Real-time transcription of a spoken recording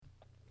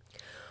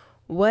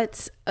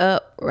What's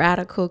up,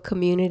 radical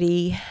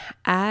community?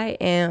 I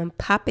am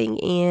popping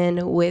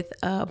in with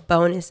a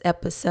bonus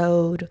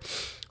episode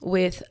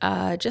with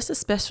just a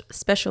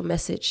special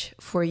message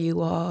for you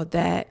all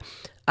that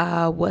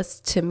was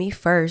to me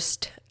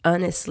first,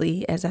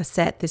 honestly, as I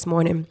sat this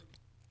morning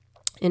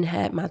and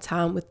had my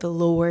time with the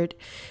Lord.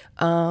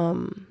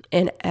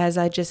 And as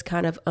I just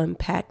kind of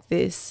unpacked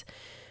this,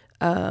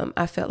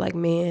 I felt like,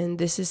 man,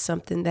 this is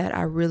something that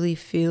I really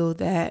feel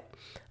that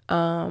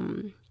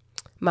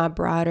my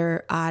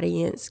broader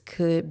audience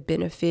could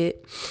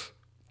benefit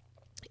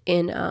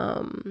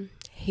in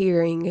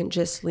hearing and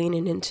just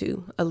leaning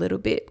into a little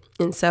bit.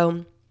 And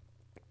so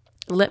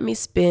let me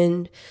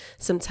spend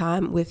some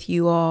time with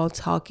you all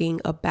talking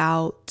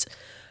about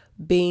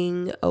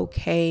being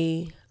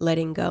okay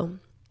letting go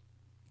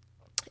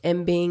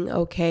and being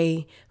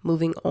okay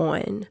moving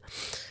on.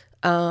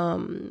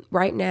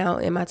 Right now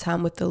in my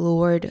time with the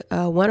Lord,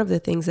 one of the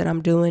things that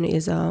I'm doing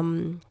is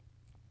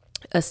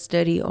a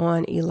study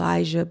on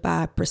Elijah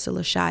by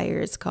Priscilla Shirer.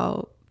 It's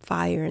called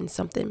Fire and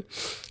something,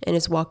 and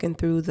it's walking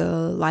through the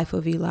life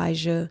of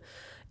Elijah.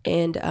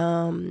 And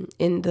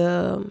in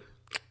the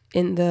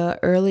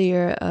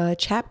earlier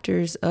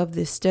chapters of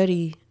this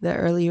study, the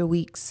earlier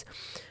weeks,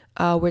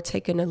 we're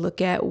taking a look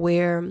at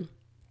where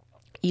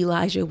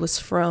Elijah was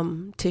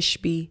from,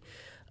 Tishbe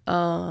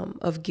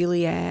of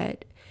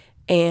Gilead,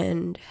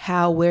 and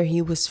how where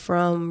he was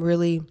from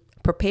really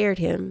prepared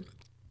him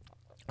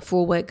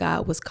for what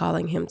God was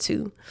calling him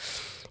to.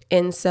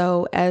 And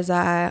so as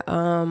I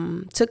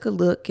took a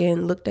look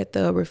and looked at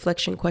the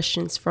reflection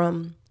questions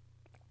from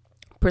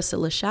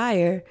Priscilla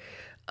Shirer,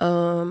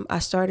 I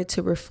started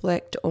to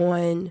reflect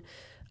on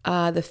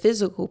the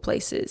physical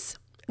places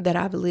that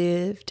I've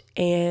lived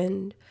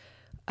and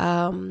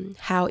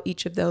how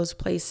each of those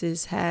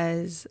places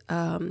has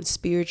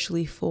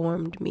spiritually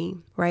formed me,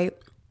 right?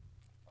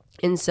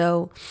 And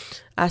so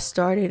I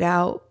started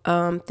out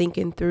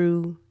thinking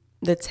through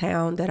the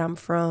town that I'm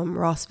from,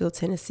 Rossville,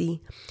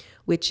 Tennessee,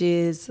 which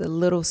is a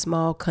little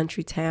small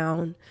country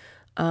town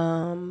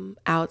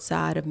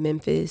outside of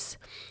Memphis.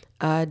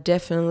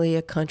 Definitely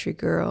a country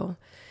girl.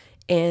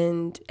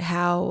 And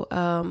how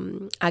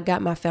I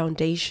got my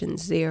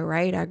foundations there,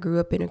 right? I grew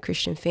up in a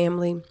Christian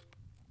family,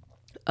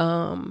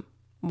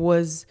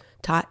 was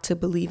taught to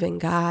believe in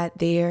God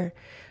there.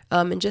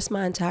 And just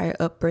my entire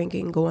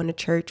upbringing, going to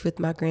church with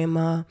my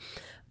grandma,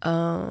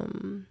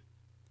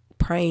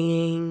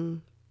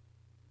 praying,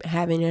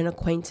 having an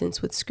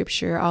acquaintance with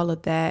scripture, all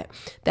of that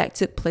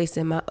took place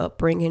in my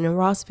upbringing in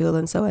Rossville.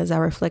 And so as I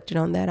reflected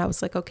on that, I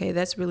was like, okay,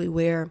 that's really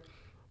where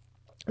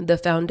the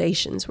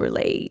foundations were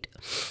laid.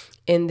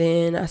 And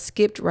then I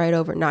skipped right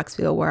over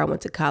Knoxville, where I went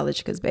to college,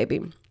 because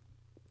baby,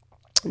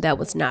 that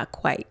was not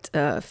quite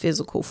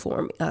physical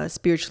form,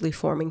 spiritually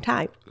forming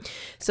time.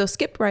 So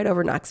skipped right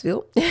over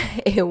Knoxville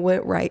and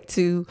went right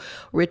to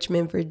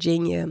Richmond,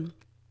 Virginia.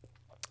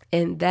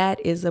 And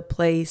that is a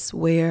place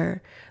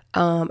where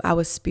I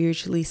was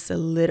spiritually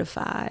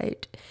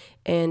solidified.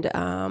 And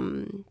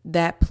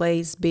that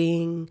place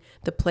being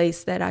the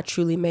place that I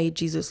truly made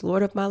Jesus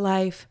Lord of my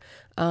life,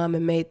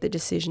 and made the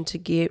decision to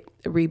get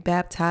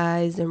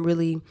rebaptized and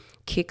really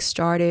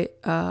kick-started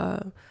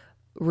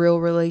real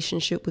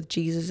relationship with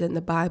Jesus and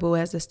the Bible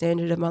as the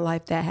standard of my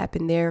life. That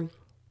happened there.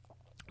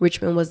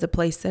 Richmond was the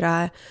place that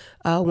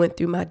I went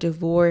through my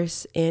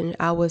divorce, and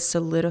I was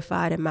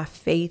solidified in my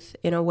faith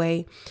in a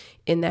way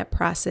in that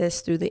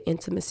process through the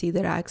intimacy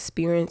that I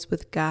experienced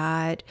with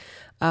God,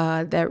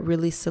 that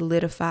really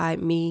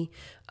solidified me,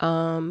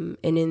 and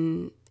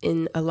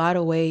in a lot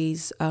of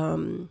ways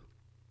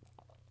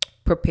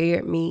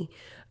prepared me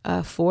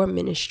for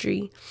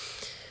ministry.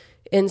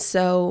 And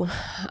so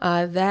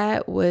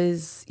that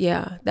was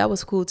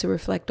cool to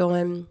reflect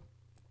on.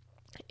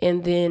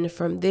 And then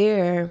from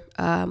there,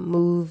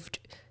 moved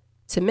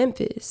to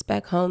Memphis,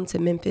 back home to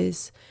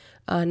Memphis,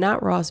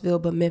 not Rossville,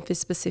 but Memphis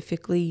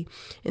specifically.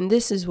 And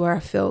this is where I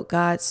felt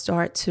God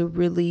start to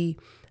really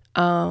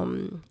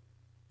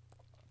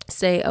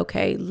say,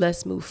 okay,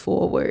 let's move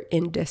forward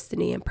in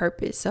destiny and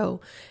purpose.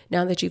 So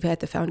now that you've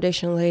had the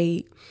foundation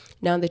laid,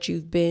 now that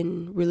you've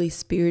been really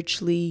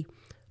spiritually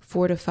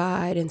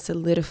fortified and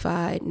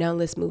solidified, now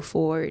let's move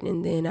forward.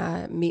 And then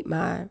I meet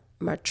my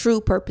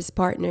true purpose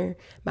partner,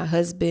 my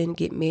husband,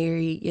 get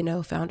married,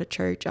 found a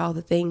church, all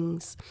the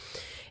things.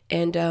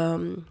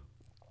 And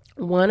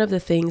one of the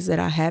things that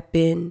I have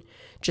been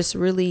just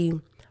really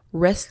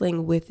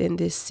wrestling with in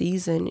this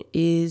season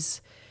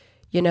is,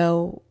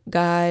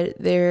 God,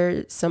 there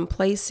are some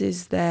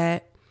places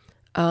that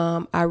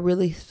I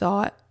really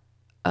thought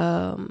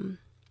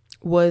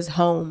was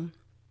home.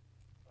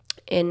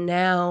 And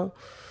now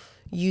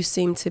you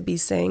seem to be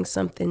saying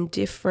something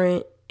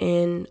different.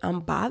 And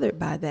I'm bothered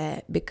by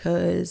that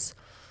because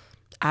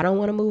I don't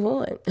want to move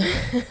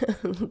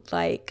on.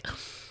 Like,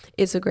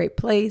 it's a great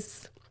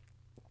place.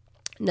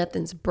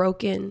 Nothing's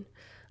broken.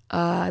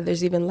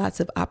 There's even lots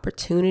of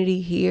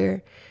opportunity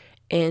here.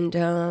 And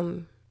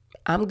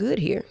I'm good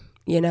here,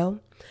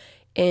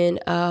 And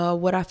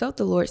what I felt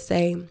the Lord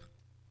say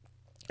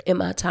in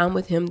my time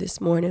with him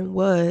this morning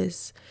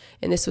was,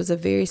 and this was a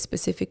very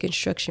specific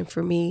instruction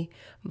for me,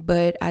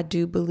 but I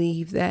do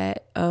believe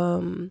that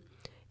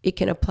it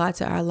can apply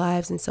to our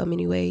lives in so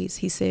many ways.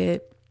 He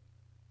said,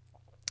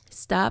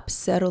 stop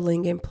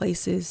settling in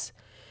places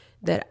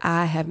that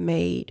I have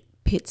made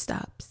pit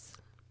stops.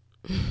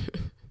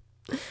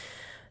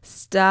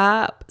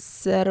 Stop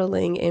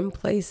settling in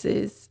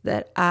places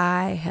that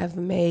I have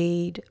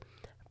made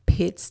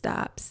pit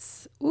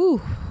stops.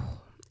 Ooh.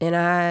 And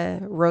I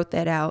wrote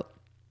that out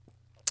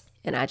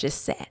and I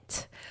just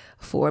sat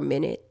for a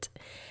minute.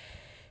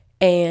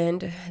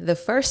 And the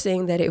first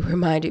thing that it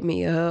reminded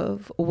me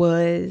of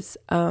was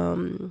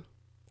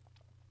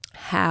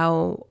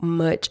how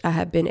much I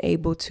have been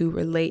able to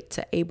relate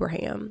to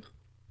Abraham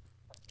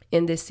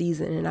in this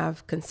season. And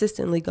I've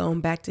consistently gone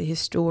back to his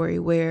story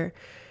where,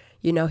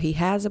 he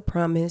has a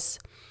promise.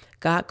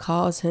 God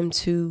calls him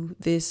to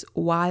this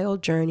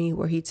wild journey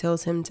where he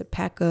tells him to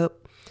pack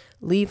up,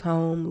 leave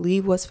home,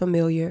 leave what's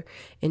familiar,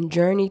 and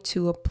journey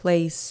to a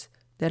place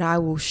that I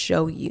will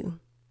show you.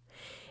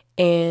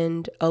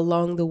 And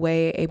along the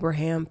way,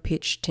 Abraham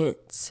pitched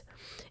tents.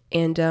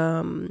 And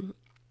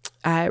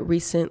I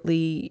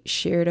recently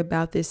shared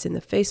about this in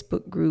the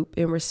Facebook group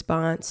in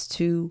response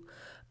to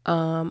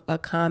a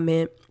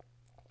comment.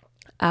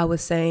 I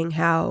was saying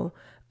how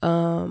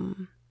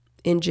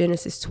in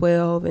Genesis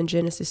 12 and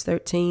Genesis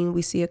 13,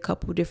 we see a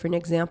couple different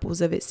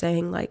examples of it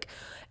saying like,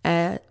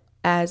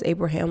 as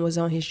Abraham was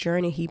on his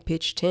journey, he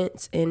pitched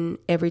tents, and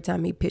every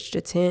time he pitched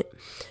a tent,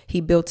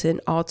 he built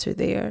an altar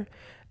there.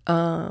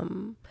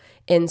 And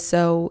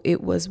so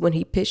it was when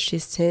he pitched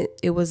his tent,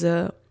 there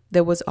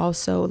was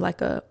also like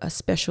a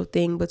special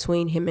thing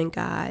between him and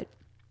God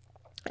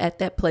at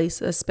that place,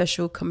 a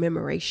special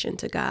commemoration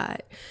to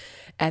God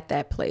at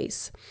that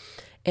place.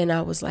 And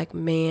I was like,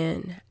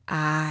 man,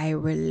 I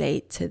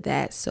relate to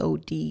that so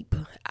deep.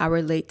 I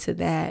relate to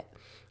that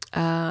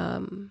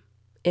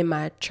in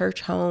my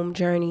church home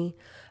journey.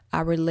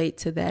 I relate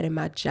to that in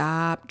my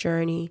job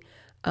journey.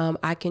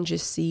 I can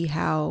just see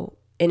how,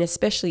 and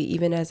especially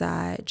even as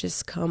I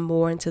just come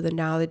more into the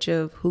knowledge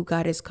of who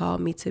God has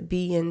called me to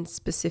be, and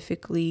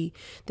specifically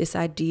this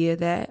idea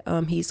that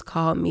he's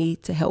called me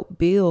to help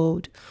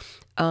build,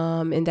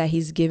 and that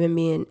he's given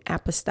me an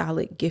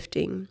apostolic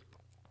gifting.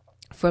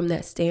 From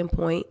that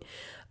standpoint,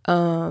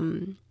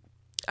 I'm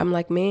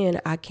like,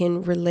 man, I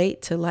can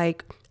relate to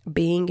like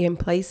being in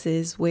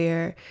places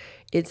where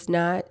it's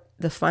not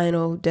the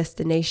final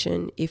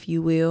destination, if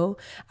you will.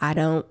 I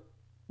don't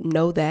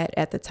know that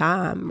at the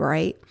time,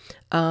 right?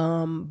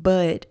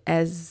 But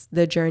as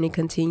the journey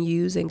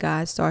continues and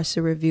God starts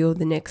to reveal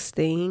the next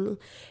thing,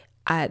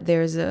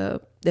 there's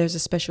a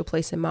special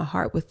place in my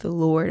heart with the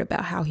Lord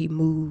about how he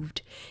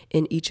moved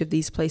in each of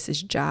these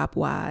places,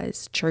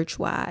 job-wise,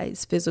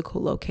 church-wise,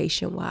 physical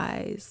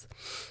location-wise.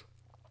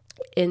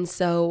 And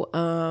so,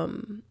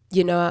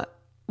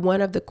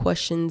 one of the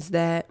questions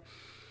that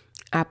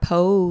I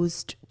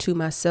posed to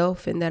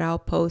myself and that I'll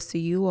pose to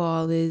you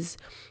all is,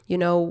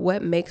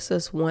 what makes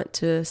us want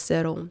to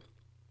settle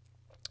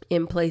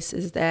in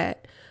places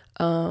that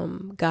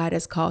God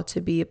has called to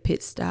be a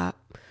pit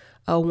stop?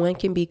 One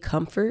can be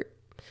comfort.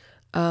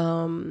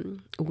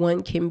 One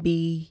can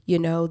be,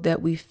 that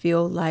we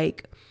feel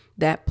like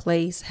that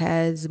place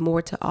has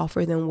more to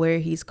offer than where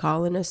he's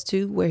calling us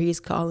to. Where he's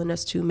calling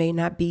us to may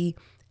not be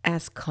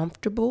as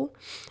comfortable.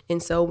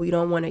 And so we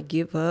don't want to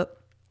give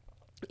up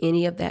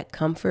any of that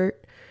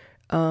comfort.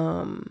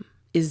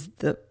 Is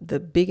the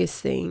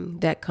biggest thing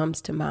that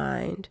comes to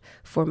mind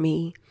for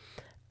me.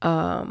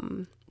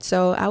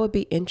 So I would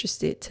be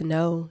interested to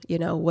know,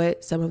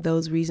 what some of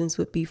those reasons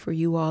would be for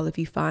you all if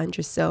you find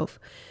yourself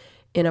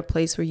in a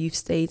place where you've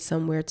stayed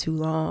somewhere too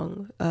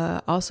long.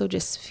 Also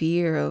just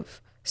fear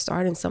of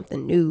starting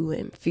something new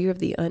and fear of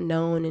the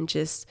unknown. And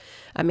just,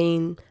 I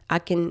can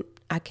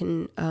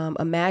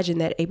imagine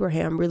that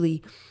Abraham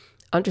really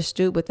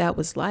understood what that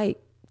was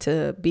like,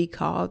 to be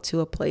called to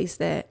a place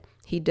that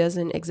he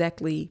doesn't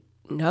exactly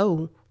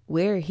know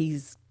where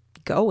he's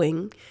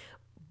going,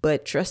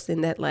 but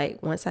trusting that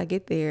like, once I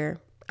get there,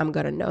 I'm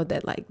going to know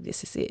that like,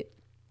 this is it.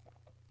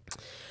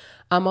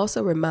 I'm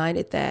also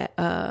reminded that,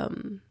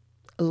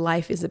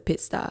 life is a pit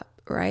stop,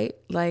 right?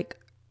 Like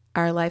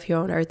our life here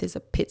on earth is a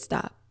pit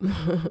stop.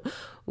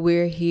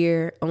 We're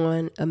here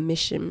on a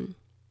mission.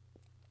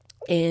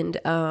 And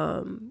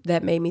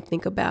that made me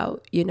think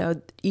about,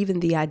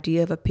 even the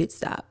idea of a pit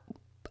stop.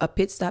 A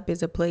pit stop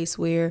is a place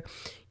where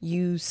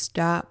you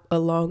stop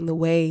along the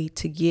way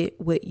to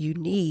get what you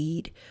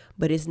need,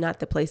 but it's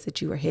not the place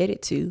that you are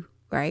headed to,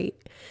 right?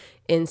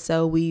 And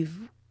so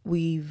we've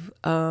even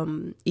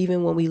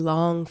when we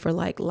long for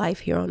like life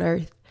here on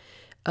earth,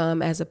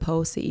 as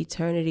opposed to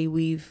eternity,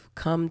 we've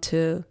come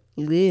to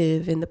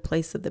live in the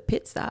place of the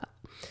pit stop.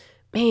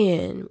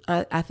 Man,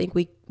 I think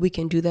we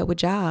can do that with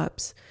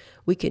jobs.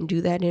 We can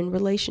do that in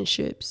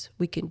relationships.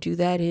 We can do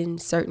that in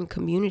certain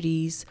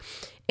communities.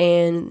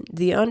 And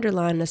the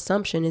underlying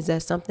assumption is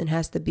that something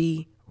has to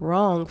be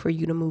wrong for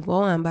you to move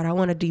on. But I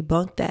want to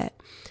debunk that.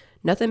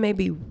 Nothing may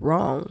be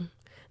wrong.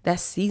 that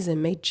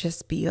season may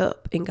just be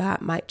up, and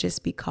God might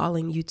just be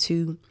calling you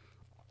to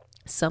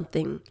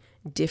something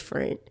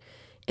different,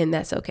 and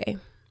that's okay.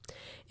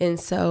 And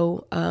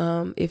so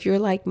if you're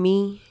like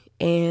me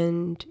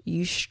and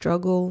you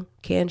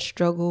can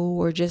struggle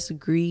or just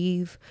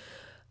grieve,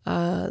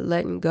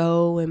 letting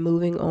go and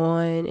moving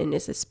on, and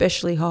it's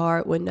especially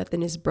hard when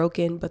nothing is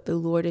broken, but the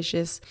Lord is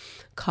just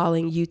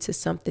calling you to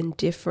something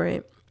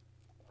different,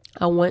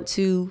 I want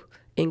to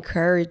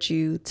encourage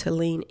you to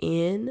lean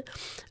in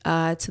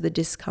to the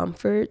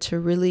discomfort, to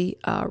really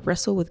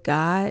wrestle with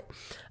God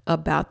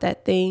about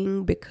that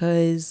thing,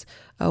 because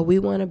we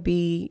want to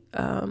be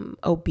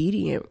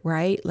obedient,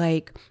 right?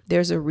 Like,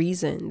 there's a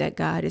reason that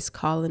God is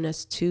calling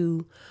us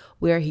to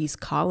where he's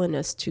calling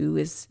us to.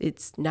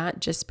 It's not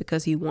just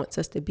because he wants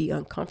us to be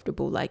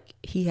uncomfortable. Like,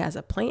 he has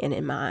a plan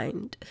in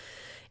mind,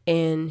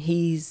 and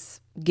he's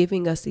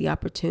giving us the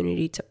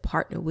opportunity to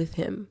partner with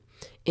him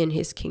in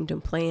his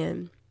kingdom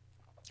plan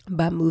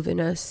by moving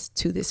us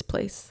to this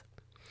place.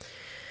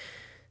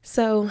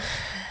 So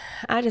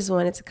I just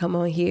wanted to come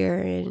on here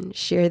and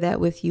share that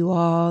with you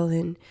all,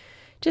 and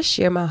just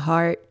share my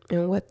heart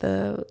and what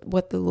the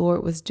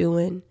Lord was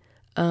doing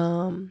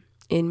in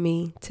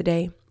me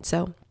today.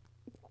 So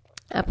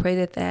I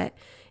pray that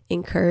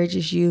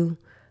encourages you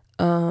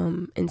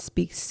and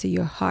speaks to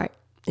your heart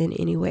in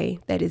any way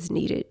that is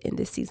needed in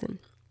this season.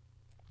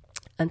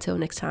 Until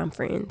next time,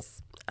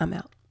 friends, I'm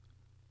out.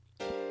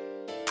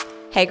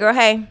 Hey girl,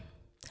 hey.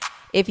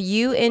 If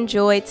you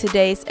enjoyed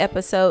today's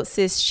episode,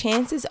 sis,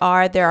 chances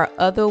are there are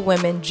other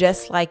women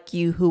just like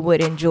you who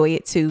would enjoy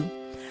it too.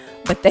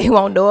 But they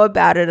won't know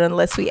about it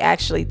unless we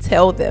actually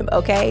tell them,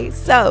 okay?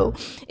 So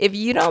if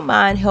you don't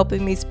mind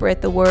helping me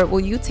spread the word,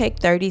 will you take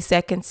 30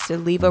 seconds to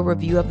leave a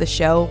review of the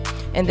show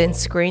and then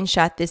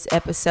screenshot this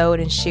episode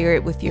and share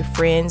it with your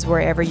friends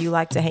wherever you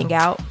like to hang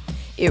out?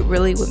 It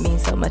really would mean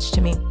so much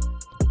to me.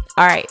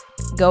 All right,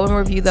 go and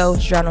review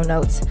those journal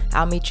notes.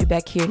 I'll meet you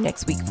back here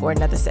next week for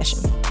another session.